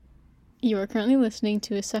You are currently listening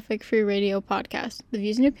to a Suffolk Free Radio podcast. The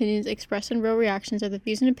views and opinions expressed in Real Reactions are the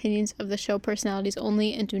views and opinions of the show personalities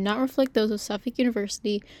only and do not reflect those of Suffolk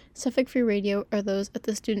University, Suffolk Free Radio, or those at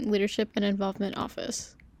the Student Leadership and Involvement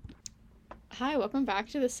Office. Hi, welcome back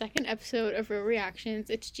to the second episode of Real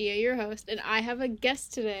Reactions. It's Gia, your host, and I have a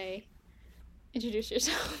guest today. Introduce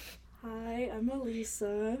yourself. Hi, I'm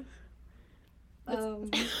Elisa.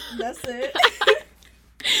 That's it.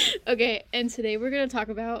 Okay, and today we're going to talk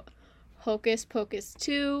about Hocus Pocus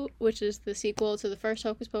 2, which is the sequel to the first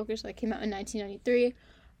Hocus Pocus that came out in 1993.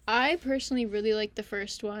 I personally really like the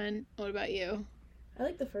first one. What about you? I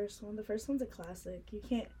like the first one. The first one's a classic. You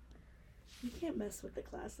can't mess with the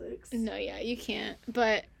classics. No, yeah, you can't.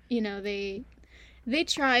 But, you know, they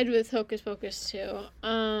tried with Hocus Pocus 2.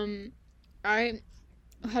 What'd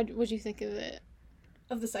you think of it?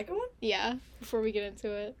 Of the second one? Yeah, before we get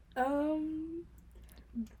into it.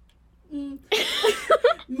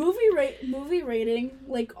 Movie rating,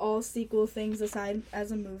 like all sequel things aside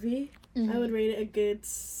as a movie, I would rate it a good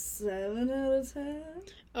 7 out of 10.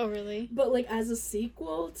 Oh, really? But like as a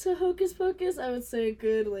sequel to Hocus Pocus, I would say a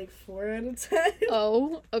good like 4 out of 10.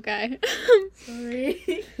 Oh, okay.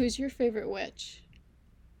 Sorry. Who's your favorite witch?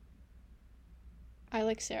 I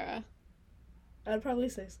like Sarah. I'd probably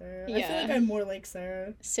say Sarah. Yeah. I feel like I'm more like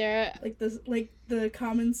Sarah. Sarah. Like the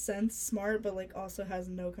common sense smart, but like also has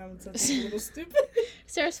no common sense and a little stupid.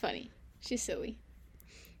 Sarah's funny. She's silly.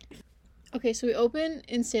 Okay, so we open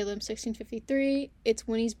in Salem, 1653. It's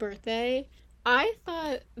Winnie's birthday. I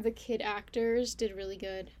thought the kid actors did really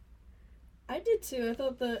good. I did too. I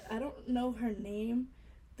thought I don't know her name,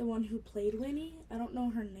 the one who played Winnie. I don't know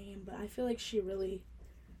her name, but I feel like she really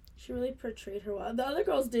portrayed her well. The other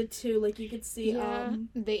girls did too. Like you could see,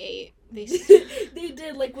 they ate. They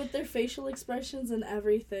did, like with their facial expressions and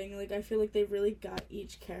everything. Like I feel like they really got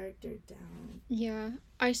each character down. Yeah,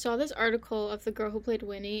 I saw this article of the girl who played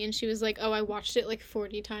Winnie, and she was like, "Oh, I watched it like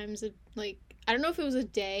 40 times. Like I don't know if it was a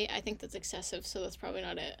day. I think that's excessive, so that's probably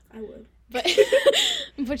not it. I would, but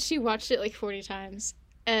but she watched it like 40 times,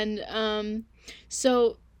 and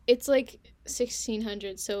so it's like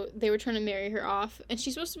 1600, so they were trying to marry her off, and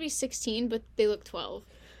she's supposed to be 16, but they look 12.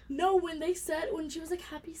 No, when she was like,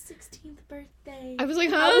 happy 16th birthday, I was like,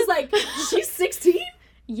 huh? I was like, she's 16?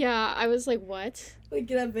 Yeah, I was like, what? Like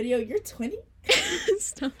in that video, you're 20?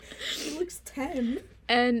 Stop. She looks 10.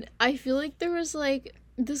 And I feel like there was like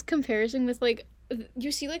this comparison with like,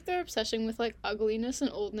 you see like their obsession with like ugliness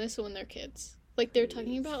and oldness when they're kids. Like they were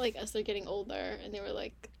talking about like as they're getting older, and they were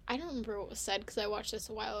like, I don't remember what was said because I watched this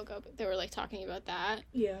a while ago, but they were like talking about that.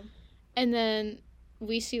 Yeah. And then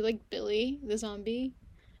we see like Billy the zombie,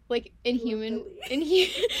 like in human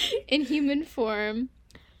form,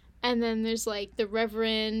 and then there's like the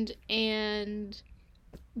Reverend, and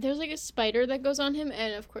there's like a spider that goes on him,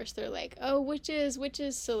 and of course they're like, oh, witches,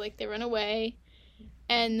 so like they run away,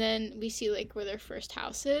 and then we see like where their first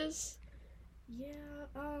house is. Yeah.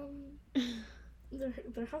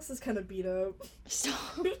 Their house is kind of beat up.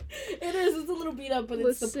 Stop. It is. It's a little beat up, but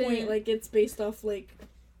Listen, it's the point. Like, it's based off, like...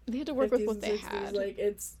 They had to work with what they had. Like,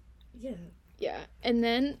 it's... Yeah. Yeah. And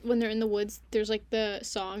then, when they're in the woods, there's, like, the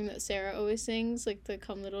song that Sarah always sings, like, the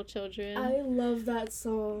Come Little Children. I love that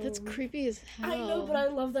song. That's creepy as hell. I know, but I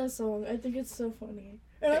love that song. I think it's so funny.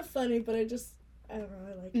 Or not funny, but I don't know,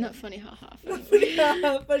 I like it. Not funny, haha.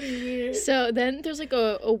 Funny, weird. So then there's like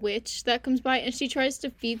a witch that comes by, and she tries to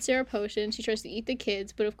feed Sarah potions. She tries to eat the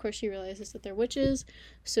kids, but of course she realizes that they're witches,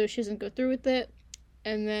 so she doesn't go through with it.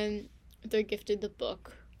 And then they're gifted the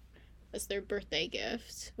book as their birthday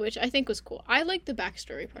gift, which I think was cool. I like the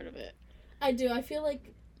backstory part of it. I do. I feel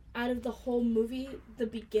like out of the whole movie, the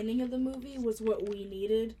beginning of the movie was what we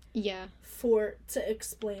needed. Yeah. To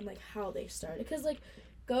explain like how they started, because like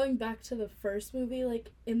going back to the first movie, like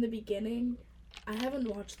in the beginning, I haven't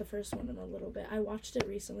watched the first one in a little bit. I watched it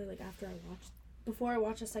recently, like before I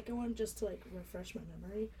watched the second one, just to like refresh my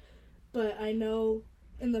memory. But I know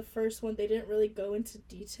in the first one they didn't really go into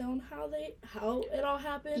detail on how it all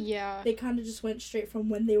happened. Yeah. They kind of just went straight from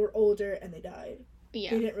when they were older and they died.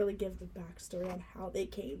 Yeah. They didn't really give the backstory on how they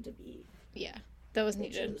came to be. Yeah, that was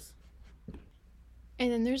needed.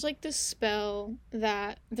 And then there's, like, this spell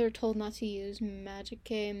that they're told not to use,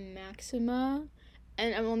 Magicae Maxima.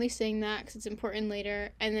 And I'm only saying that because it's important later.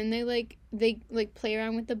 And then they play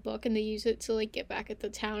around with the book, and they use it to, like, get back at the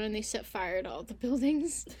town, and they set fire to all the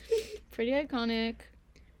buildings. Pretty iconic.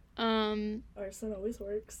 Arson always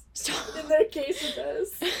works. Stop. In their case, it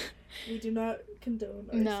does. We do not condone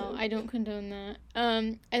arson. No, I don't condone that.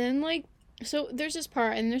 And then, like, so there's this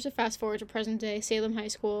part, and there's a fast forward to present day, Salem High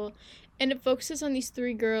School, and it focuses on these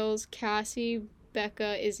three girls, Cassie,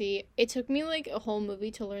 Becca, Izzy. It took me like a whole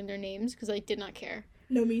movie to learn their names because I did not care.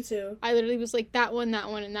 No, me too. I literally was like that one,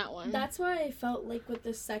 and that one. That's why I felt like with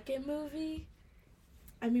the second movie,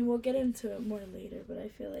 I mean, we'll get into it more later, but I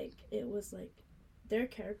feel like it was like their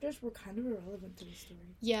characters were kind of irrelevant to the story.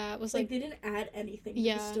 Yeah, it was Like they didn't add anything to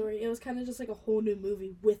Yeah. the story. It was kind of just like a whole new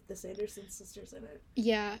movie with the Sanderson sisters in it.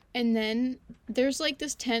 Yeah, and then there's like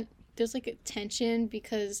this there's like a tension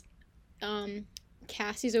because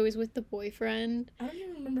Cassie's always with the boyfriend. I don't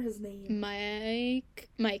even remember his name.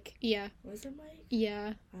 Mike, yeah. Was it Mike?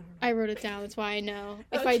 Yeah. I don't know. I wrote it down, that's why I know.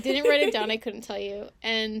 If Okay. I didn't write it down, I couldn't tell you.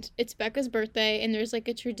 And it's Becca's birthday, and there's like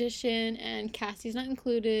a tradition, and Cassie's not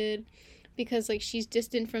included because like she's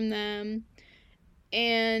distant from them.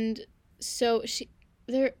 And so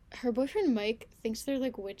her boyfriend Mike thinks they're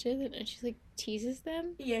like witches, and she like teases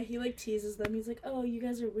them. Yeah, he like teases them. He's like, "Oh, you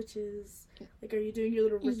guys are witches. Like, are you doing your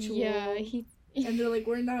little ritual?" Yeah, and they're like,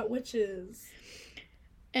 "We're not witches."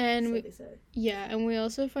 and That's we, what they say. yeah, and we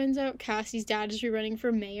also find out Cassie's dad is running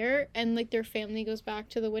for mayor, and like their family goes back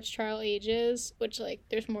to the witch trial ages, which like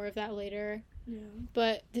there's more of that later. Yeah.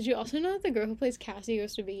 But did you also know that the girl who plays Cassie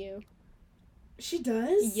goes to BU? She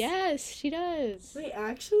does? Yes, she does. Wait,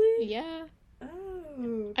 actually? Yeah,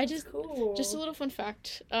 Oh, I that's just- cool. just a little fun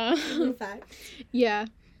fact. little fact. Yeah,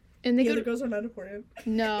 and they The go. other girls are not important.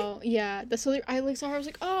 No, yeah. That's so I like saw her. I was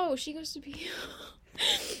like, oh, she goes to BU.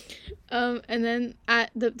 And then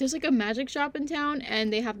there's like a magic shop in town,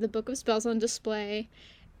 and they have the Book of Spells on display,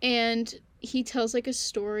 and he tells like a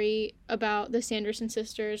story about the Sanderson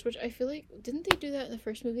sisters, which I feel like didn't they do that in the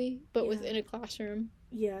first movie, but Yeah. within a classroom.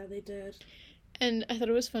 Yeah, they did. And I thought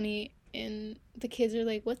it was funny, and the kids are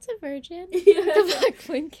like, "What's a virgin?" The Yeah. black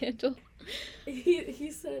flame candle.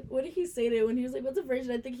 He said, what did he say to it when he was like, "What's a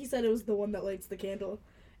virgin?" I think he said it was the one that lights the candle.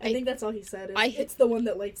 I think that's all he said. It's the one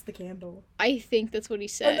that lights the candle. I think that's what he Oh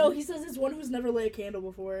said. no, he says it's one who's never lit a candle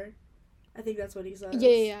before. I think that's what he says.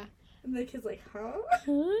 Yeah. And the kid's like, "Huh?"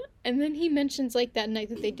 Huh? And then he mentions like that night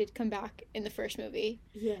that they did come back in the first movie.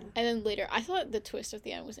 Yeah. And then later, I thought the twist at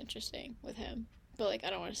the end was interesting with him. But, like, I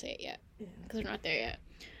don't want to say it yet. Yeah. Because we're not there yet.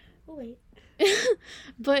 Oh wait.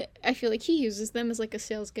 But I feel like he uses them as, like, a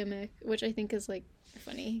sales gimmick, which I think is, like,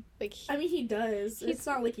 funny. Like, I mean, he does. It's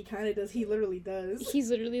not like he kind of does. He literally does.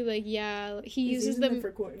 he's literally like, yeah, he He's uses using them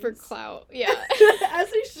for coins. for clout. Yeah.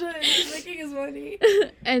 As he should. He's making his money.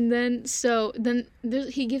 And then,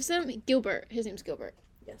 he gives them Gilbert. His name's Gilbert.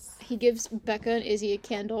 Yes. He gives Becca and Izzy a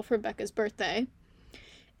candle for Becca's birthday.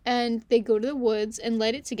 And they go to the woods and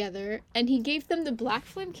light it together. And he gave them the black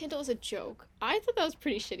flame candle as a joke. I thought that was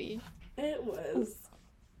pretty shitty. It was.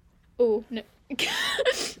 Oh, no.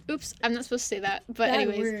 Oops, I'm not supposed to say that. But Bad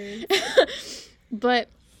anyways. words. But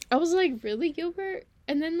I was like, really, Gilbert?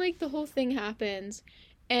 And then, like, the whole thing happens.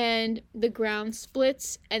 And the ground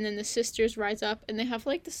splits. And then the sisters rise up. And they have,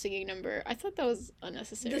 like, the singing number. I thought that was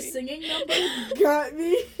unnecessary. The singing number got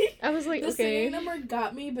me. I was like, The okay. singing number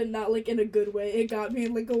got me, but not like in a good way. It got me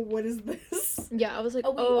in like, what is this? Yeah, I was like,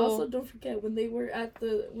 Oh wait, oh. also don't forget when they were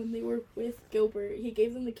with Gilbert, he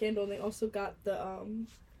gave them the candle and they also got the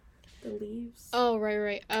leaves. Oh,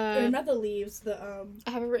 right. Or not the leaves, I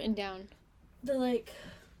have it written down. the like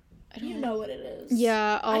I don't you know what it is.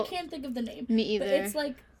 Yeah, I can't think of the name. Me either. But it's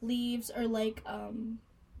like leaves or like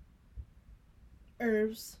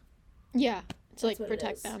herbs. Yeah, to like That's what it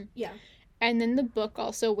protect is. them. Yeah. And then the book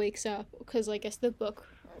also wakes up because I guess the book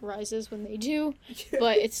rises when they do,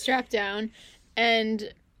 but it's strapped down.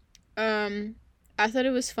 And I thought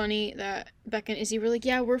it was funny that Becca and Izzy were like,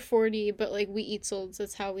 yeah, we're 40, but like we eat souls.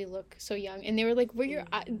 That's how we look so young. And they were like,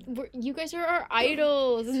 you guys are our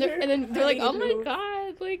idols. And then they're like, oh my Idols.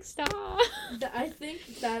 god, like stop. I think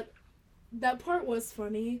that part was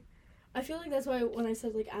funny. I feel like that's why when I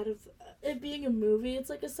said like out of it being a movie, it's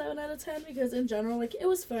like a 7 out of 10 because in general like it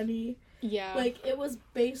was funny. Yeah. Like it was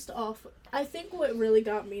based off. I think what really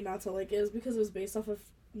got me not to like it is because it was based off of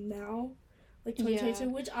now, like 2022,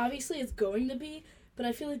 which obviously it's going to be. But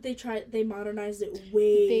I feel like they modernized it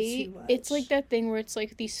way too much. It's like that thing where it's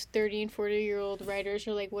like these 30 and 40-year-old writers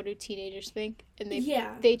are like, what do teenagers think? And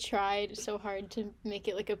they tried so hard to make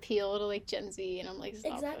it like appeal to like Gen Z, and I'm like,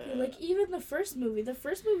 stop Exactly. it. Like even the first movie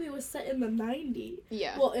was set in the 90s.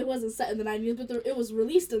 Yeah. Well, it wasn't set in the 90s, but it was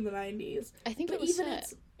released in the 90s. I think But it was even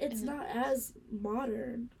set. it's not as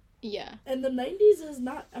modern. Yeah. And the 90s is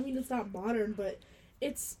not, I mean, it's not modern, but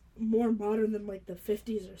it's more modern than like the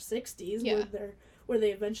 50s or 60s Yeah. where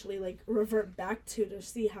they eventually like revert back to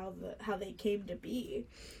see how they came to be.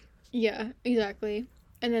 Yeah, exactly.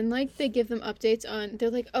 And then, like, they give them updates on,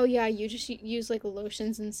 they're like, oh, yeah, you just use, like,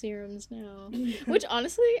 lotions and serums now. Yeah. Which,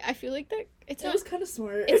 honestly, I feel like that, It was kind of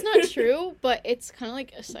smart. it's not true, but it's kind of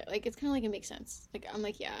like, it's kind of like, it makes sense. Like, I'm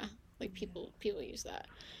like, yeah, like, people use that.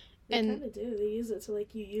 They and- kind of do. They use it to,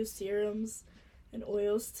 like, you use serums and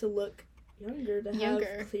oils to look younger, to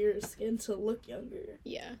have clearer skin, to look younger.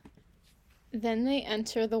 Yeah. Then they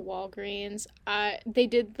enter the Walgreens. They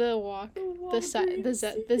did the walk,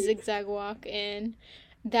 the zigzag walk in.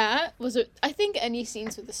 That was I think any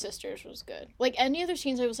scenes with the sisters was good. Like, any other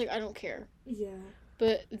scenes, I was like, I don't care. Yeah.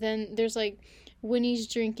 But then there's, like, Winnie's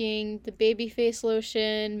drinking the baby face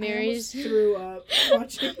lotion. Mary's I threw up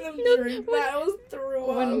watching them drink that. I was threw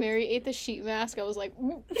up. When Mary ate the sheet mask, I was like,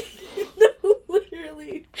 no,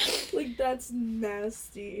 literally. Like, that's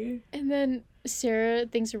nasty. And then Sarah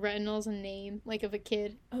thinks retinol's a name, like, of a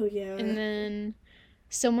kid. Oh, yeah. And then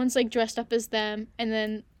someone's, like, dressed up as them. And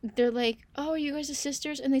then they're like, oh, are you guys the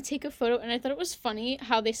sisters? And they take a photo. And I thought it was funny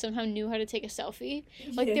how they somehow knew how to take a selfie.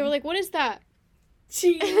 Like, they were like, what is that?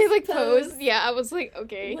 Cheese and they, like, pose. Yeah, I was like,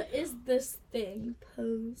 okay. What is this thing?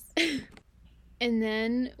 Pose. And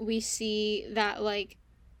then we see that, like,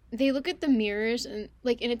 they look at the mirrors and,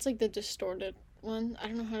 like, and it's, like, the distorted one. I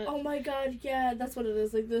don't know how to... Oh my god, yeah, that's what it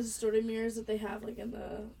is. Like, the distorted mirrors that they have, like, in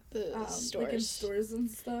the stores. Like, in stores and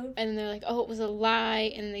stuff. And then they're like, oh, it was a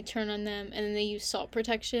lie. And then they turn on them. And then they use salt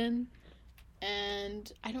protection.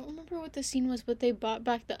 And I don't remember what the scene was, but they brought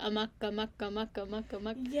back the amok.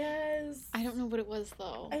 Yes. I don't know what it was,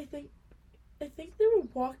 though. I think they were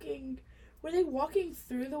walking... Were they walking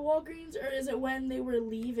through the Walgreens, or is it when they were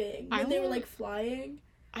leaving? When they were, like, flying?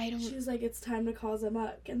 She was like, it's time to cause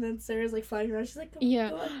amok. And then Sarah's, like, flying around. She's like, come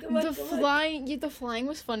on. The flying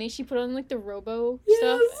was funny. She put on, like, the robo yes.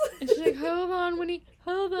 stuff. And she's like, hold on, Winnie,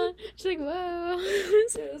 hold on. She's like, whoa.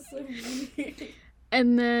 It was so weird.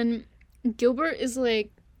 And then Gilbert is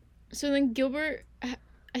like... So then Gilbert...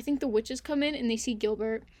 I think the witches come in and they see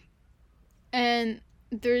Gilbert. And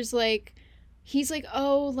there's, like... He's like,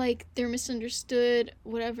 oh, like, they're misunderstood,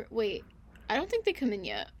 whatever. Wait, I don't think they come in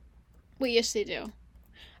yet. Wait, yes, they do.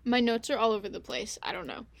 My notes are all over the place. I don't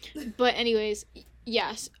know. But anyways,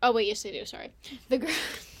 yes. Oh, wait, yes, they do. Sorry. I don't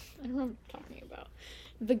know what I'm talking about.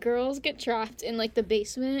 The girls get trapped in, like, the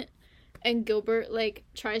basement, and Gilbert, like,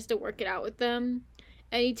 tries to work it out with them.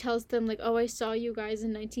 And he tells them, like, oh, I saw you guys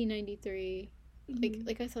in 1993. Mm-hmm.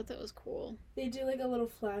 Like, I thought that was cool. They do, like, a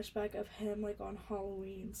little flashback of him, like, on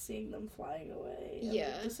Halloween, seeing them flying away. And,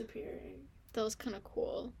 yeah. like, disappearing. That was kind of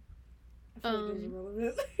cool. I felt like it was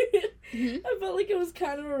irrelevant. Mm-hmm. I felt like it was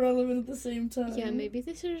kind of irrelevant at the same time. Yeah, maybe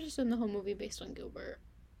they should have just done the whole movie based on Gilbert.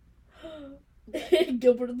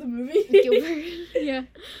 Gilbert of the movie? Gilbert, yeah.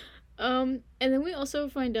 And then we also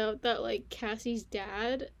find out that, like, Cassie's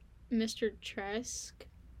dad, Mr. Tresk,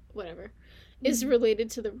 whatever, is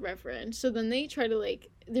related to the Reverend. So then they try to, like,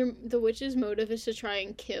 the witch's motive is to try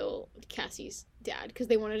and kill Cassie's dad because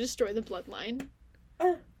they want to destroy the bloodline.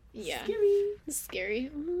 Yeah.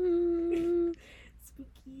 Scary.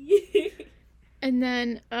 Spooky. And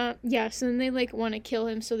then, so then they, like, want to kill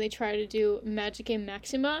him, so they try to do Magica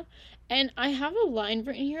Maxima. And I have a line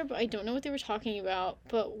written here, but I don't know what they were talking about.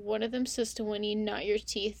 But one of them says to Winnie, not your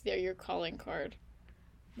teeth, they're your calling card.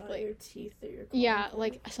 Not like, your teeth, they're your calling yeah, card.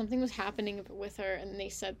 like, something was happening with her, and they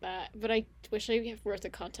said that. But I wish I wrote the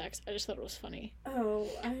context. I just thought it was funny. Oh,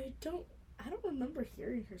 I don't remember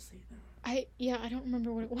hearing her say that. I don't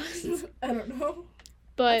remember what it was. I don't know.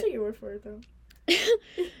 But I'll take your word for it, though.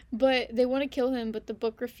 but they want to kill him, but the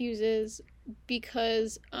book refuses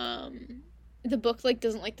because the book, like,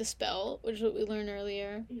 doesn't like the spell, which is what we learned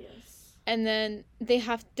earlier. Yes. And then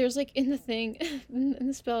there's, like, in the thing, in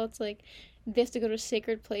the spell, it's like they have to go to a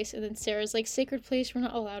sacred place, and then Sarah's like, sacred place, we're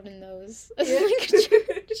not allowed in those. Yeah. Like a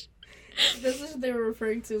church. This is what they were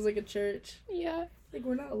referring to as, like, a church. Yeah. Like,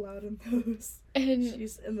 we're not allowed in those.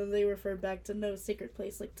 And then they refer back to no sacred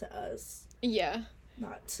place, like, to us. Yeah.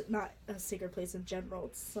 Not a sacred place in general.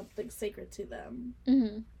 It's something sacred to them.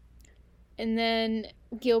 Mm-hmm. And then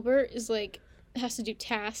Gilbert is, like, has to do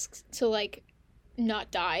tasks to, like, not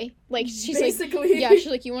die. Like, she's basically. Like, yeah, she's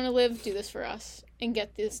like, you want to live? Do this for us. And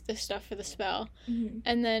get this stuff for the spell. Mm-hmm.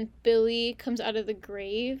 And then Billy comes out of the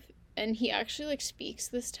grave, and he actually, like, speaks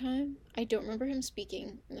this time. I don't remember him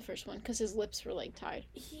speaking in the first one, because his lips were, like, tied.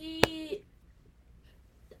 I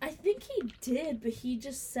think he did, but he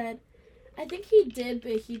just said... I think he did,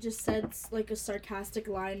 but he just said, like, a sarcastic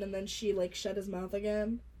line, and then she, like, shut his mouth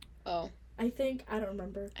again. Oh. I don't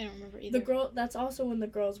remember. I don't remember either. That's also when the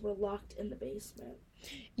girls were locked in the basement.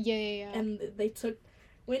 Yeah. And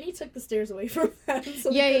Winnie took the stairs away from them,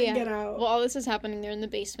 so they couldn't get out. Well, all this is happening, they're in the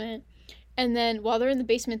basement. And then while they're in the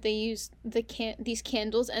basement, they use these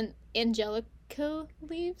candles and Angelica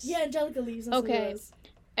leaves. Yeah, Angelica leaves. That's Okay. what it was.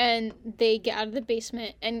 And they get out of the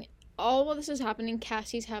basement, and all while this is happening,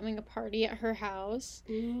 Cassie's having a party at her house.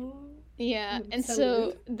 Ooh. Yeah, and So so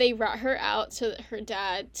rude. they rat her out to her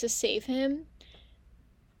dad to save him.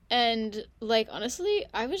 And, like, honestly,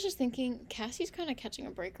 I was just thinking, Cassie's kind of catching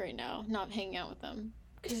a break right now, not hanging out with them.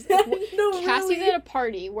 Because No, Cassie's really. at a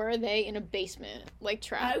party. Where are they? In a basement, like,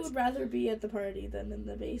 trapped. I would rather be at the party than in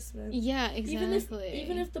the basement. Yeah, exactly.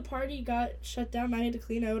 Even if the party got shut down, I had to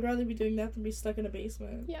clean. I would rather be doing that than be stuck in a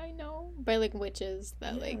basement. Yeah, I know. By, like, witches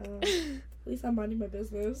that, like... At least I'm minding my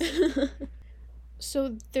business.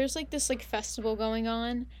 So there's, like, this, like, festival going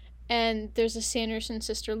on, and there's a Sanderson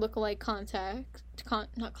sister lookalike contest,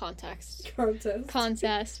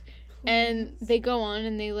 and they go on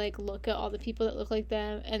and they, like, look at all the people that look like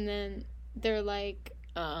them, and then they're like,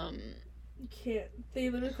 You can't. They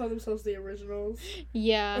literally call themselves the originals.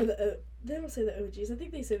 yeah, Or they don't say the OGs. I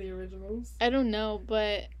think they say the originals. I don't know,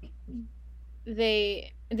 but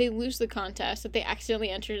they lose the contest that they accidentally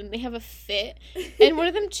entered, and they have a fit, and one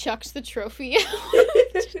of them chucks the trophy out.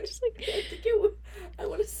 Just like, I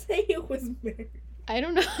want to say it was Mary. I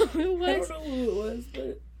don't know who it I was. don't know who it was,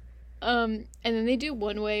 but And then they do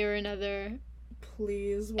One Way or Another.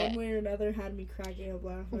 please, one way or another had me cracking up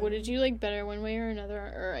laughing. What did you like better, One Way or Another,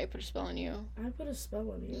 or I Put a Spell on You? I Put a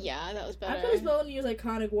Spell on You. Yeah, that was better. I Put a Spell on You is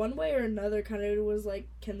iconic. One Way or Another kind of was like,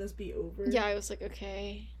 can this be over? Yeah, I was like,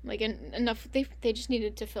 okay, like enough. They just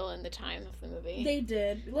needed to fill in the time of the movie. They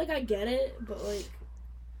did. Like, I get it, but like,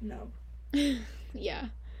 no. Yeah.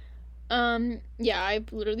 Yeah, I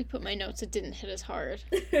literally put my notes. It didn't hit as hard,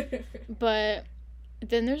 but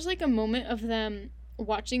then there's like a moment of them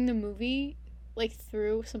watching the movie like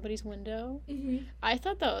through somebody's window. Mm-hmm. I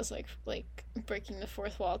thought that was like breaking the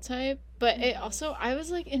fourth wall type, but it also, I was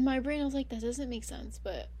like, in my brain I was like, that doesn't make sense,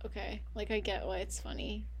 but okay, like I get why it's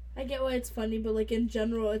funny. I get why it's funny, but like in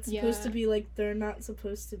general, it's supposed Yeah. to be like they're not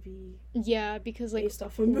supposed to be Yeah, because like based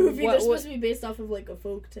off a movie. what- They're supposed to be based off of like a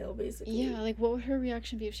folktale, basically. yeah, like what would her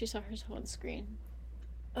reaction be if she saw herself on screen?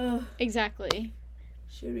 Ugh, Exactly.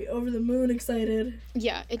 she would be over the moon excited.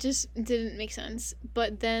 Yeah, it just didn't make sense.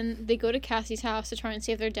 But then they go to Cassie's house to try and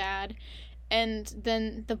save their dad, and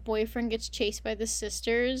then the boyfriend gets chased by the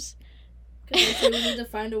sisters. Because they say we need to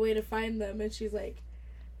find a way to find them, and she's like,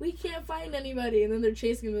 we can't find anybody. And then they're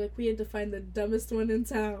chasing him, like, we had to find the dumbest one in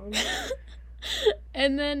town.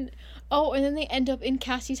 And then they end up in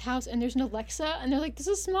Cassie's house, and there's an Alexa, and they're like, there's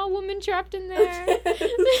a small woman trapped in there.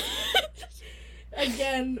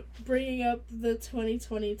 Again, bringing up the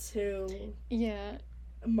 2022 Yeah.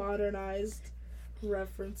 modernized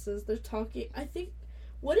references. They're talking, I think,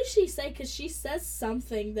 what does she say? Because she says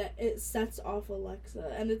something that it sets off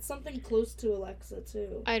Alexa, and it's something close to Alexa,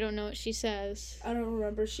 too. I don't know what she says. I don't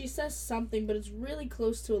remember. She says something, but it's really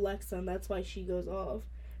close to Alexa, and that's why she goes off.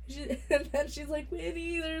 And then she's like,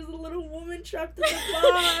 Winnie, there's a little woman trapped in the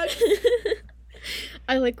box.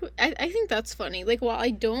 I think that's funny. Like, while I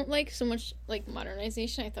don't like so much, like,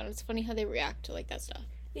 modernization, I thought it's funny how they react to, like, that stuff.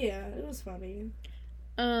 Yeah, it was funny.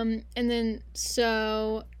 And then,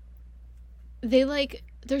 so, they, like,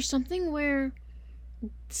 there's something where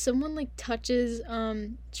someone, like, touches,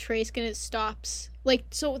 Trace and it stops. Like,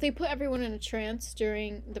 so they put everyone in a trance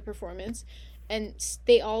during the performance, and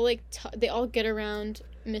they all, like, they all get around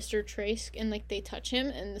Mr. Trace, and, like, they touch him,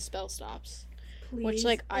 and the spell stops. Please. Which,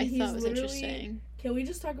 like, I And thought he's was literally- interesting. Can we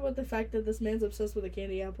just talk about the fact that this man's obsessed with a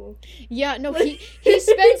candy apple? Yeah, no, he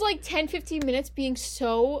spends, like, 10-15 minutes being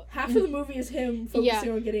so... Half of the movie is him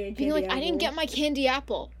focusing on getting a candy being like, apple. I didn't get my candy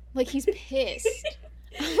apple. Like, he's pissed.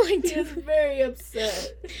 I'm like, He is dude. very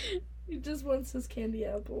upset. He just wants his candy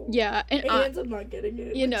apple. Yeah, and And he ends up not getting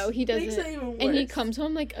it. you know, which he makes doesn't. it even worse. And he comes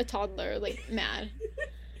home like a toddler, like, mad.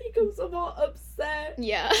 He comes home all upset.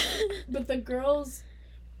 Yeah. But the girls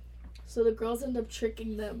end up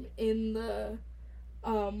tricking them in the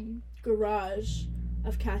garage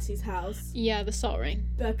of Cassie's house. Yeah, the salt ring.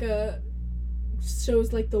 Becca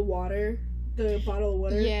shows like the bottle of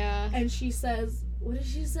water. Yeah. And she says, what did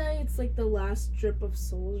she say? It's like the last drip of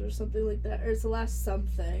souls or something like that. Or it's the last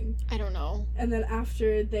something. I don't know. And then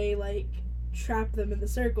after they like trap them in the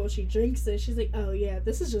circle, she drinks it. She's like, oh yeah,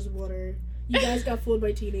 this is just water. You guys got fooled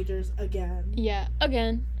by teenagers again. Yeah,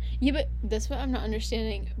 again. Yeah, but that's what I'm not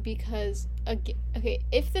understanding, because, okay,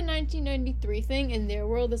 if the 1993 thing in their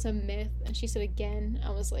world is a myth, and she said again, I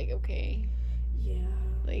was like, okay. Yeah.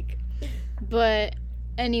 Like, but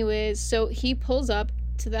anyways, so he pulls up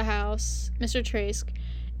to the house, Mr. Trask,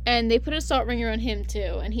 and they put a salt ringer on him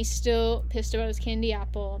too, and he's still pissed about his candy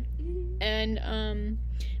apple. And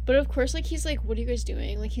But of course, like, he's like, what are you guys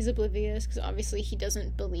doing? Like, he's oblivious because obviously he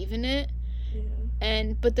doesn't believe in it.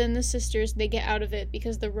 Yeah. But then the sisters, they get out of it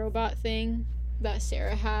because the robot thing that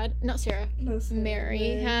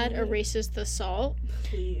Mary had erases the salt.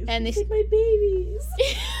 Please. And they take my babies.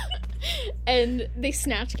 And they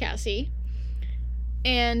snatch Cassie.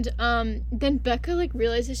 And then Becca, like,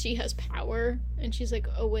 realizes she has power, and she's like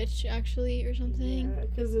a witch, actually, or something. Yeah,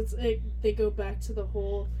 because it's like, they go back to the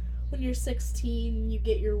whole, when you're 16, you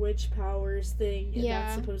get your witch powers thing, and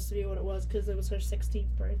that's supposed to be what it was, because it was her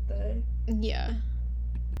 16th birthday. Yeah.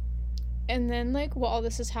 And then, like, while all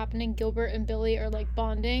this is happening, Gilbert and Billy are, like,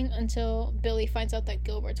 bonding until Billy finds out that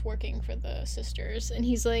Gilbert's working for the sisters. And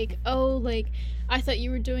he's like, oh, like, I thought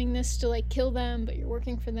you were doing this to, like, kill them, but you're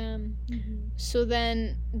working for them. Mm-hmm. So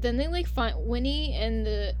then they, like, find Winnie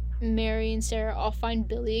and Mary and Sarah all find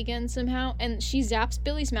Billy again somehow. And she zaps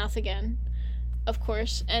Billy's mouth again, of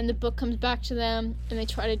course. And the book comes back to them, and they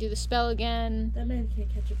try to do the spell again. That man can't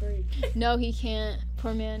catch a break. No, he can't.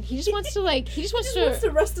 Poor man. He just wants to, like, he just wants to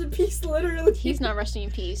rest in peace, literally. He's not resting in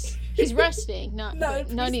peace. He's resting. Not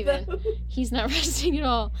even. Though. He's not resting at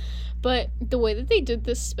all. But the way that they did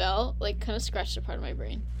this spell, like, kind of scratched a part of my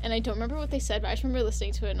brain. And I don't remember what they said, but I just remember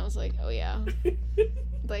listening to it, and I was like, oh, yeah.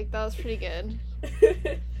 Like, that was pretty good.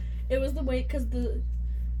 It was the way, because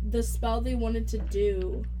the spell they wanted to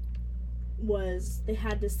do was they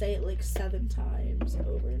had to say it, like, 7 times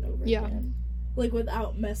over and over again. Like,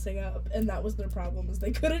 without messing up. And that was their problem, is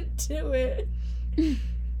they couldn't do it.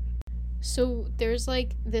 So, there's,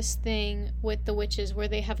 like, this thing with the witches where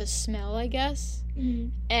they have a smell, I guess. Mm-hmm.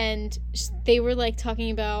 And they were, like,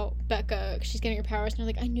 talking about Becca. She's getting her powers. And they're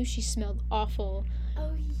like, I knew she smelled awful.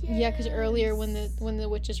 Oh, yeah. Yeah, because earlier when the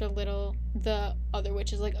witches are little, the other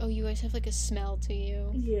witch is like, oh, you guys have, like, a smell to you.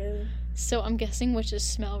 Yeah. So, I'm guessing witches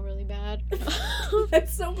smell really bad.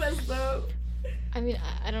 That's so messed up. I mean,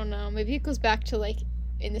 I don't know. Maybe it goes back to, like,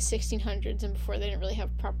 in the 1600s and before they didn't really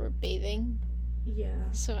have proper bathing. Yeah.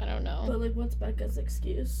 So, I don't know. But, like, what's Becca's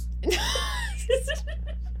excuse?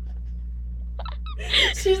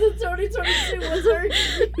 She's in 2022. What's her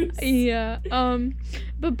excuse? Yeah.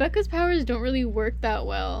 But Becca's powers don't really work that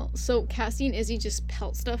well. So, Cassie and Izzy just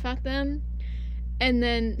pelt stuff at them. And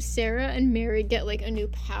then Sarah and Mary get, like, a new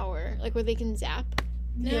power. Like, where they can zap.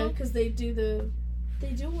 Yeah, because they do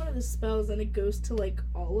one of the spells and it goes to, like,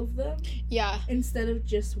 all of them. Yeah. Instead of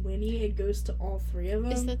just Winnie, it goes to all 3 of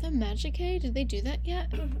them. Is that the Magic A? Did they do that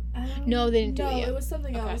yet? No, they didn't do it yet. No, it was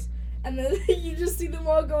something else. And then you just see them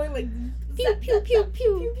all going, like, pew, pew, pew,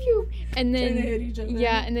 pew, pew. And then, trying to hit each other.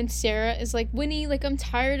 Yeah, and then Sarah is like, Winnie, like, I'm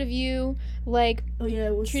tired of you, like, oh,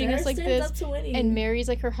 yeah, well, treating Sarah us like stands this. Up to Winnie. And Mary's,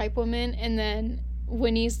 like, her hype woman, and then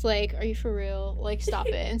Winnie's like, are you for real? Like, stop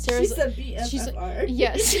it. And Sarah's she said BFFR. She's like,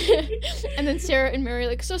 yes. And then Sarah and Mary are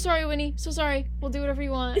like, so sorry, Winnie. So sorry. We'll do whatever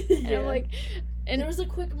you want. And I'm like... And there was a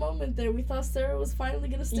quick moment there. We thought Sarah was finally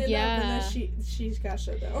going to stand up, and then she got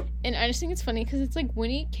shut down. And I just think it's funny, because it's like,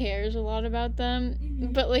 Winnie cares a lot about them,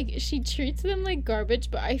 but, like, she treats them like garbage,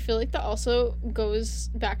 but I feel like that also goes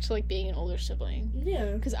back to, like, being an older sibling. Yeah.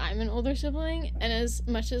 Because I'm an older sibling, and as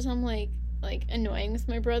much as I'm, like, annoying with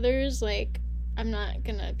my brothers, like... I'm not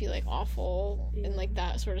gonna be, like, awful in, like,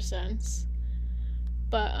 that sort of sense.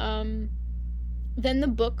 But, then the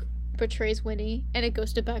book portrays Winnie, and it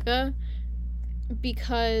goes to Becca,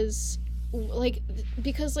 because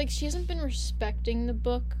she hasn't been respecting the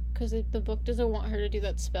book, because the book doesn't want her to do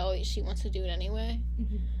that spell, she wants to do it anyway.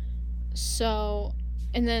 Mm-hmm. So,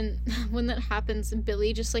 and then, when that happens,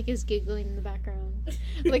 Billy just, like, is giggling in the background.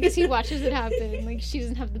 Like, as he watches it happen, like, she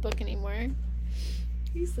doesn't have the book anymore.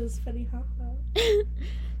 He says funny haha.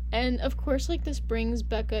 And of course, like, this brings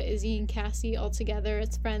Becca, Izzy, and Cassie all together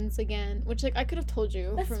as friends again, which, like, I could have told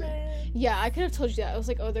you. Yeah, I could have told you that. I was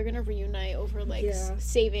like, oh, they're gonna reunite over, like,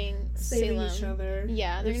 saving Salem. Each other.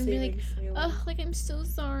 Yeah, they're gonna be like, oh, like, I'm so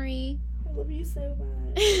sorry. I love you so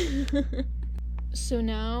much. So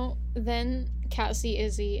now, then Cassie,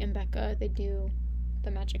 Izzy, and Becca, they do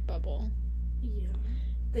the magic bubble. Yeah.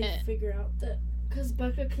 They figure out that because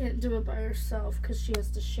Becca can't do it by herself because she has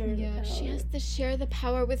to share the power. Yeah, she has to share the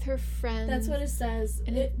power with her friends. That's what it says.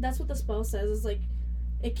 And that's what the spell says. Is like,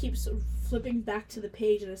 it keeps flipping back to the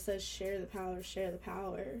page and it says, share the power, share the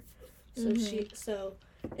power. So so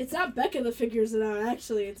it's not Becca that figures it out,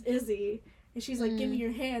 actually. It's Izzy. And she's like, give me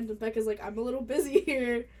your hand. And Becca's like, I'm a little busy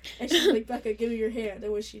here. And she's like, Becca, give me your hand.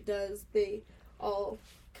 And when she does, they all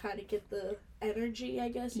kind of get the energy, I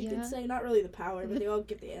guess you could say. Not really the power, but they all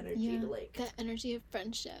get the energy to, like... That energy of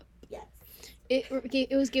friendship. Yes.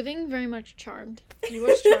 It was giving very much Charmed. You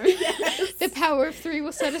watched Charmed? Yes. The power of 3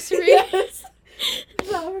 will set us free. Yes.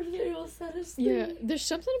 The power of 3 will set us free. Yeah. There's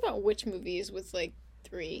something about witch movies with, like,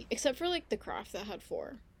 3, except for like The Craft that had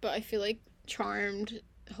 4. But I feel like Charmed,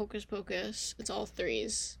 Hocus Pocus, it's all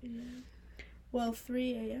 3s. Yeah. Well,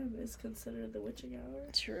 3 a.m. is considered the witching hour.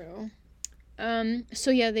 True.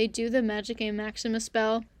 So yeah, they do the Magica Maxima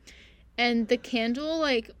spell, and the candle,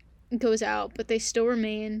 like, goes out, but they still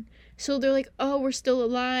remain. So they're like, oh, we're still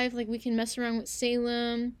alive, like, we can mess around with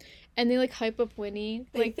Salem, and they, like, hype up Winnie.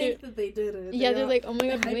 They like, think that they did it. Yeah, they're like, oh my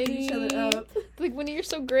god, hyping Winnie. each other up. Like, Winnie, you're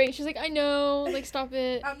so great. She's like, I know, like, stop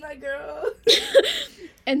it. I'm that girl.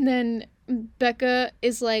 And then Becca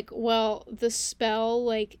is like, well, the spell,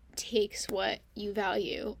 like, takes what you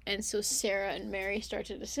value. And so Sarah and Mary start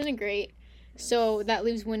to disintegrate. So that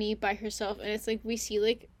leaves Winnie by herself. And it's like, we see,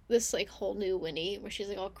 like, this, like, whole new Winnie where she's,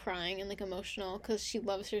 like, all crying and, like, emotional because she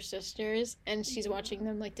loves her sisters. And she's watching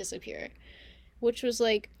them, like, disappear. Which was,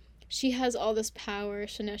 like, she has all this power,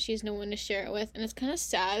 so now she has no one to share it with. And it's kind of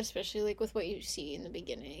sad, especially, like, with what you see in the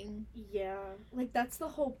beginning. Yeah. Like, that's the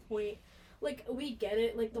whole point. Like, we get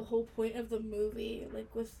it. Like, the whole point of the movie,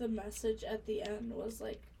 like, with the message at the end was,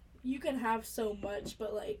 like, you can have so much,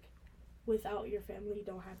 but, like, without your family, you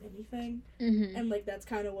don't have anything. Mm-hmm. And, like, that's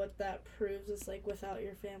kind of what that proves. Is, like, without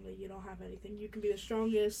your family, you don't have anything. You can be the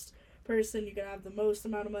strongest person, you can have the most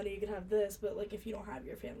amount of money, you can have this, but, like, if you don't have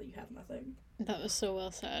your family, you have nothing. That was so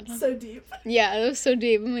well said. So deep. Yeah, that was so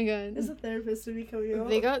deep. Oh my god. As a therapist to be coming out.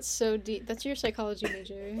 They got so deep. That's your psychology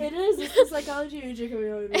major. It is. It's a psychology major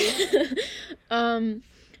coming out of me.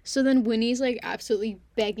 So then Winnie's, like, absolutely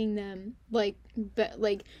begging them, like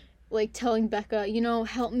telling Becca, you know,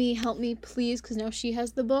 help me, please, because now she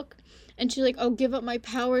has the book. And she's like, I'll give up my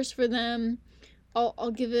powers for them.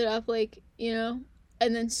 I'll give it up, like, you know.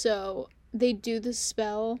 And then so they do the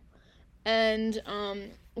spell, and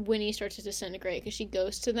Winnie starts to disintegrate because she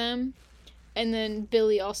goes to them. And then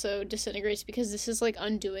Billy also disintegrates because this is, like,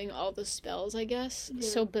 undoing all the spells, I guess. Yeah.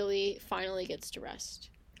 So Billy finally gets to rest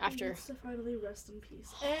after. He gets to finally rest in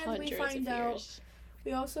peace. And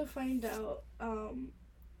we also find out,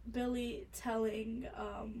 Billy telling,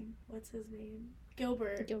 what's his name?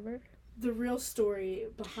 Gilbert. The real story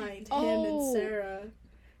behind him and Sarah.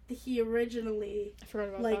 He originally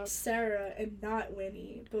liked Sarah and not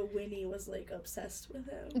Winnie, but Winnie was, like, obsessed with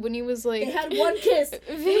him. Winnie was like... They had one kiss!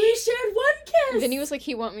 They shared one kiss! Vinny was like,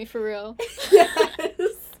 he want me for real.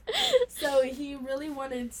 Yes! So he really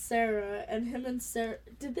wanted Sarah, and him and Sarah...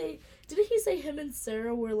 Didn't he say him and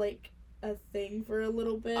Sarah were, like, a thing for a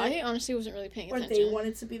little bit? I honestly wasn't really paying attention. Or they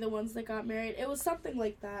wanted to be the ones that got married. It was something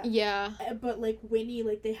like that. Yeah. But, like, Winnie,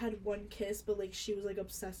 like, they had one kiss, but, like, she was, like,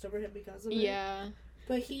 obsessed over him because of it. Yeah.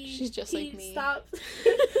 But she's just like me. Stopped.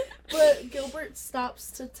 But Gilbert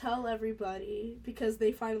stops to tell everybody because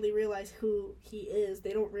they finally realize who he is.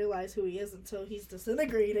 They don't realize who he is until he's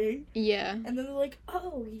disintegrating. Yeah. And then they're like,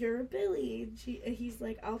 "Oh, you're Billy." And he's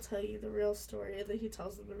like, "I'll tell you the real story." And then he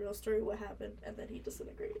tells them the real story, what happened, and then he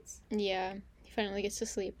disintegrates. Yeah. He finally gets to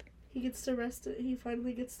sleep. He gets to rest. He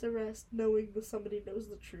finally gets to rest knowing that somebody knows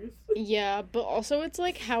the truth. Yeah, but also it's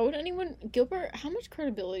like, how would anyone... Gilbert, how much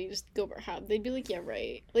credibility does Gilbert have? They'd be like, yeah,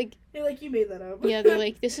 right. Like... They're like, you made that up. Yeah, they're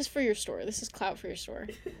like, this is for your store. This is clout for your store.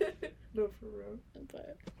 No, for real.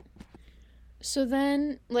 But... So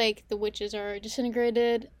then, like, the witches are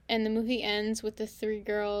disintegrated, and the movie ends with the 3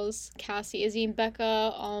 girls, Cassie, Izzy, and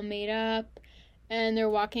Becca, all made up. And they're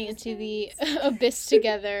walking into the abyss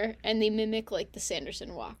together, and they mimic, like, the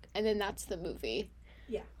Sanderson walk. And then that's the movie.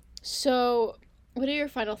 Yeah. So, what are your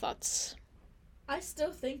final thoughts? I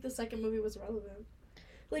still think the second movie was relevant.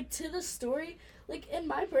 Like, to the story, like, in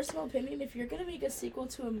my personal opinion, if you're gonna make a sequel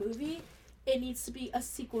to a movie, it needs to be a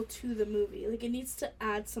sequel to the movie. Like, it needs to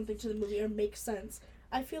add something to the movie or make sense.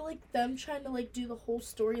 I feel like them trying to, like, do the whole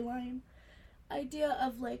storyline idea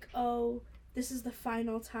of, like, oh... this is the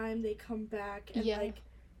final time they come back, and, like,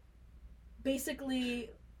 basically,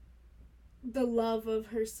 the love of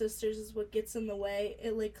her sisters is what gets in the way.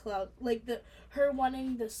 It, like, like, her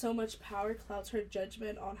wanting so much power clouds her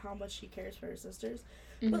judgment on how much she cares for her sisters.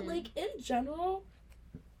 Mm-hmm. But, like, in general,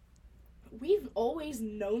 we've always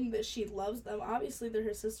known that she loves them. Obviously, they're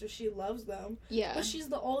her sisters. She loves them. Yeah. But she's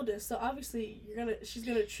the oldest, so obviously she's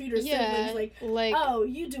gonna treat her siblings like, oh,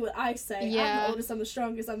 you do what I say. Yeah. I'm the oldest, I'm the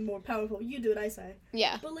strongest, I'm more powerful. You do what I say.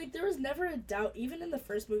 Yeah. But, like, there was never a doubt, even in the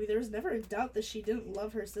first movie, there was never a doubt that she didn't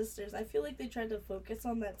love her sisters. I feel like they tried to focus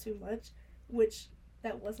on that too much, which...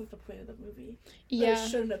 that wasn't the point of the movie. Yeah. It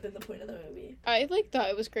shouldn't have been the point of the movie. I, like, thought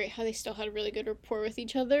it was great how they still had a really good rapport with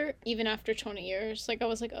each other, even after 20 years. Like, I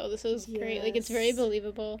was like, oh, this is great. Like, it's very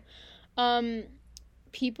believable.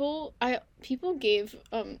 People gave,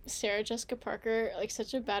 Sarah Jessica Parker, like,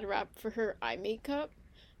 such a bad rap for her eye makeup.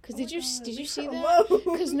 Because Oh did my you God, did you leave see her that? alone.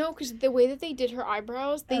 Because the way that they did her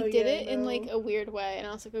eyebrows, they Oh, did yeah, it in like no. a weird way, and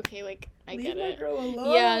I was like, okay, like I Leave get my it. girl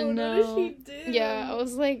alone. Yeah, What no. did she do? Yeah, I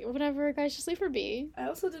was like, whatever, guys, just leave her be. I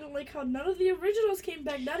also didn't like how none of the originals came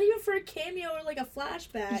back, not even for a cameo or like a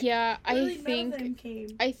flashback. Yeah, Literally none of them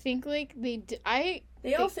came. I think like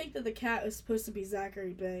They all think that the cat was supposed to be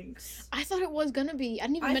Zachary Banks. I thought it was gonna be. I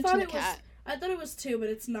didn't even mention the cat. I thought it was too, but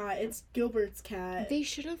it's not. It's Gilbert's cat. They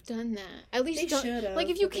should have done that. At least They should have. like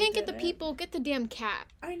if you but they can't get the didn't. people, get the damn cat.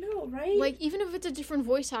 I know, right? Like even if it's a different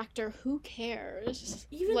voice actor, who cares?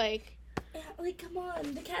 Even like yeah, like come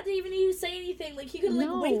on, the cat didn't even need to say anything. Like he could like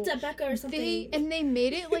No. wink at Becca or something. they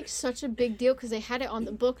made it like such a big deal because they had it on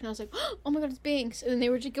the book, and I was like, oh my god, it's Banks. And then they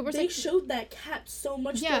were just Gilbert's they like, showed that cat so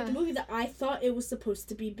much Yeah. throughout the movie that I thought it was supposed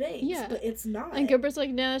to be Banks, Yeah. but it's not. and Gilbert's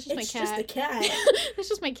like, no, that's just it's my just a cat. cat. That's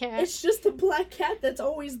just my cat. It's just a black cat that's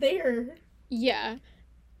always there. Yeah.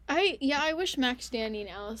 I wish Max, Danny, and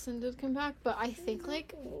Allison did come back, but I think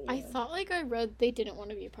like I thought like I read they didn't want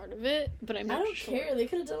to be a part of it, but I'm I not don't sure. care. They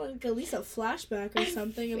could have done like at least a flashback or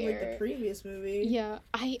something of like the Fair. previous movie. Yeah,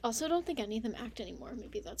 I also don't think any of them act anymore.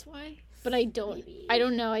 Maybe that's why. But I don't. Maybe. I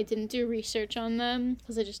don't know. I didn't do research on them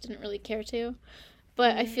because I just didn't really care to.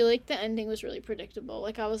 But I feel like the ending was really predictable.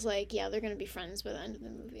 Like I was like, yeah, they're gonna be friends by the end of the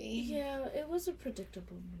movie. Yeah, it was a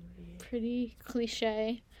predictable movie. Pretty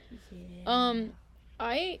cliche. Yeah.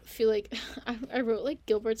 I feel like I wrote like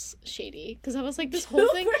Gilbert's shady because I was like this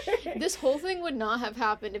whole thing would not have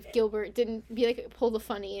happened if Gilbert didn't be like pull the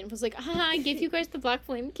funny and was like, I gave you guys the black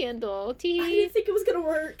flame candle. I Tee. didn't think it was gonna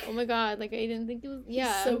work. Oh my god, like I didn't think it was.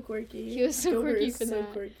 Yeah, He's so quirky. He was so Gilbert quirky is for so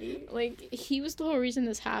that. quirky. like he was the whole reason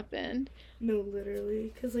this happened. No,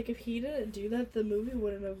 literally, because like if he didn't do that, the movie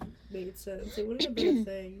wouldn't have made sense. It wouldn't have been a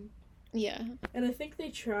thing. Yeah. And I think they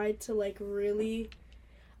tried to like really.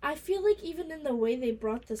 I feel like even in the way they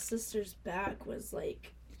brought the sisters back was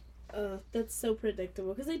like, that's so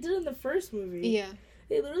predictable because they did in the first movie. Yeah.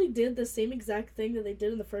 They literally did the same exact thing that they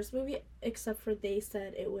did in the first movie, except for they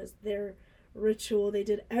said it was their ritual they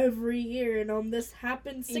did every year, and on this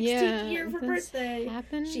happened 16th year of her birthday.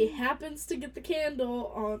 She happens to get the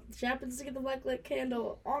candle on. She happens to get the black lit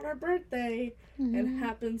candle on her birthday, and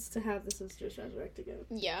happens to have the sisters resurrect again.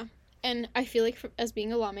 Yeah. And I feel like as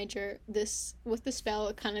being a law major, this with the spell,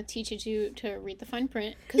 it kind of teaches you to read the fine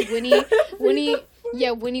print. Because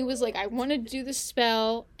Winnie was like, I want to do the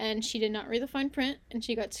spell, and she did not read the fine print, and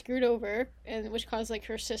she got screwed over, and which caused like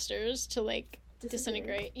her sisters to like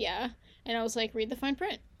disintegrate. Yeah, and I was like, read the fine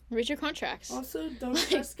print, read your contracts. Also, don't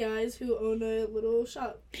trust guys who own a little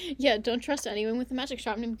shop. Yeah, don't trust anyone with a magic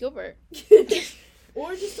shop named Gilbert.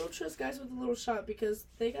 Or just don't trust guys with a little shop because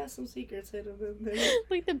they got some secrets hidden in there.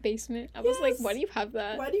 Like the basement. I was like, why do you have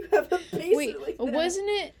that? Why do you have a basement Wait, like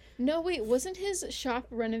that? wasn't his shop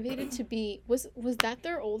renovated to be, was that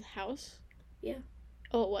their old house? Yeah.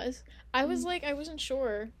 Oh, it was? I was like, I wasn't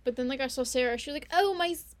sure. But then, like, I saw Sarah, she was like, oh,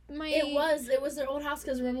 my... It was their old house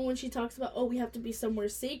because remember when she talks about, we have to be somewhere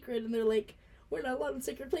sacred, and they're like, we're not allowed in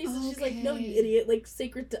sacred places. Okay. She's like, no, you idiot, like,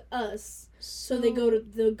 sacred to us. So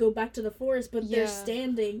they'll go back to the forest, but they're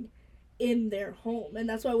standing in their home, and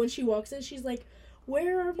that's why when she walks in, she's like,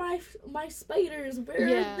 where are my spiders?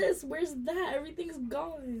 Where's that? Everything's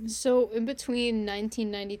gone. So in between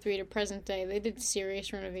 1993 to present day, they did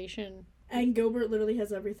serious renovation. And Gilbert literally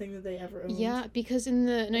has everything that they ever owned. Yeah, because in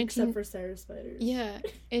the except for Sarah's spiders. Yeah,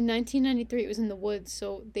 in 1993 it was in the woods,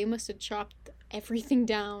 so they must have chopped everything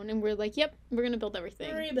down, and we're like, yep, we're gonna build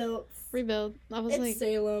everything. Rebuild. I was it's like,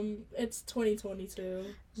 Salem. It's 2022.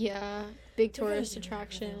 Yeah, big tourist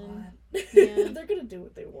attraction. Yeah. They're gonna do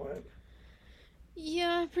what they want.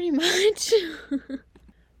 Yeah, pretty much.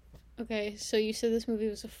 Okay, so you said this movie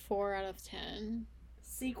was a 4 out of 10.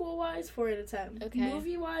 Sequel-wise, 4 out of 10. Okay.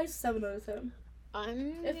 Movie-wise, 7 out of 10.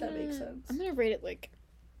 That makes sense. I'm gonna rate it like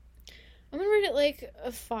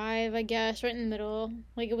a 5, I guess, right in the middle.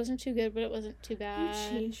 Like, it wasn't too good, but it wasn't too bad.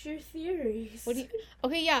 You changed your theories. What do you...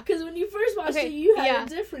 Okay, yeah. Because when you first watched it, you had a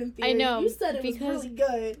different theory. I know. You said it was really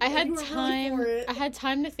good. I had time. Really I had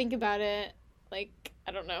time to think about it. Like,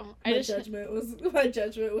 I don't know. My judgment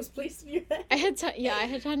was placed in your head. I had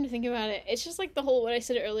time to think about it. It's just like the whole, what I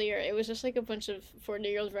said earlier, it was just like a bunch of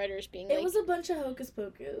 40-year-old writers being like... It was a bunch of hocus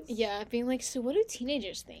pocus. Yeah, being like, so what do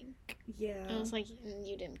teenagers think? Yeah. And I was like,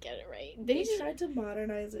 you didn't get it right. They tried to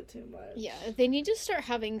modernize it too much. Yeah, they need to start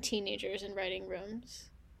having teenagers in writing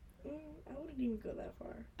rooms. I wouldn't even go that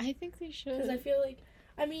far. I think they should. Because I feel like,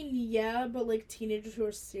 but like teenagers who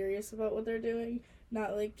are serious about what they're doing...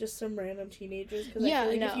 Not, like, just some random teenagers. Because I feel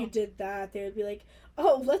like if you did that, they would be like,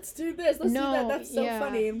 oh, let's do this. Let's do that. That's so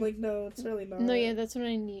funny. I'm like, no, it's really not. No, yeah, that's what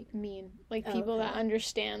I mean. Like, people that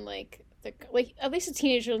understand, like, like at least a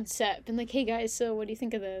teenager on set been like, hey guys, so what do you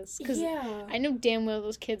think of this? Because Yeah. I know damn well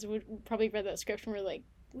those kids would probably read that script and were like,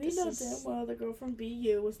 We this know is- damn well the girl from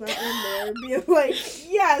BU was not in there being like,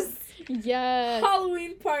 yes, yes.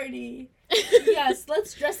 Halloween party. Yes,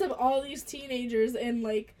 let's dress up all these teenagers in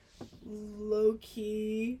like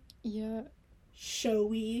low-key, Yeah.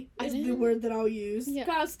 showy I is the didn't- word that I'll use. Yeah.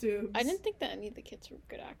 Costumes. I didn't think that any of the kids were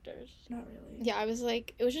good actors. Not really. Yeah, I was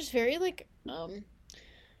like, it was just very like,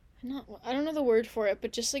 I don't know the word for it,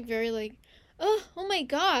 but just like very like, oh my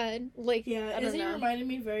god, like, Yeah, I don't Izzy know. reminded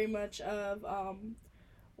me very much of oh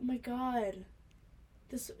my god,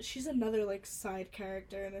 she's another like side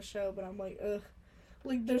character in a show, but I'm like, ugh,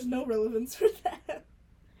 like there's no relevance for that.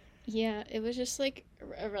 Yeah, it was just like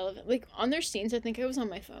irrelevant. Like on their scenes, I think I was on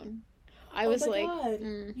my phone. I Oh was my like, God.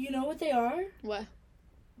 You know what they are? what?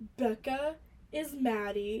 Becca is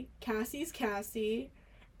Maddie, Cassie's Cassie,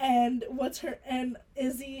 and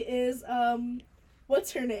Izzy is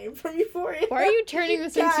what's her name from Euphoria? Why are you turning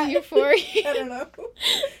this into Cat. Euphoria? I don't know. Because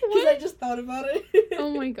What? I just thought about it. Oh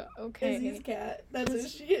my god. Okay. Izzy's cat. That's who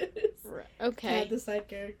she is. Okay. Cat, the side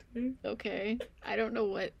character. Okay. I don't know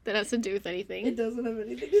what that has to do with It anything. doesn't have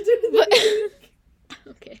anything to do with But it.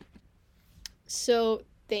 okay. So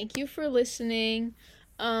thank you for listening.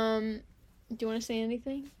 Do you want to say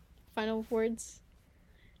anything? Final words?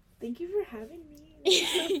 Thank you for having me.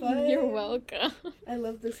 This was so fun. You're welcome. I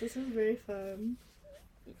love this. This was very fun.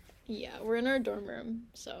 Yeah, we're in our dorm room,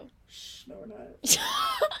 so. Shh, no, we're not.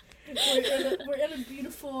 We're in a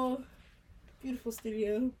beautiful, beautiful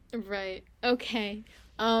studio. Right. Okay.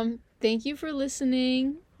 Thank you for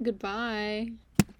listening. Goodbye.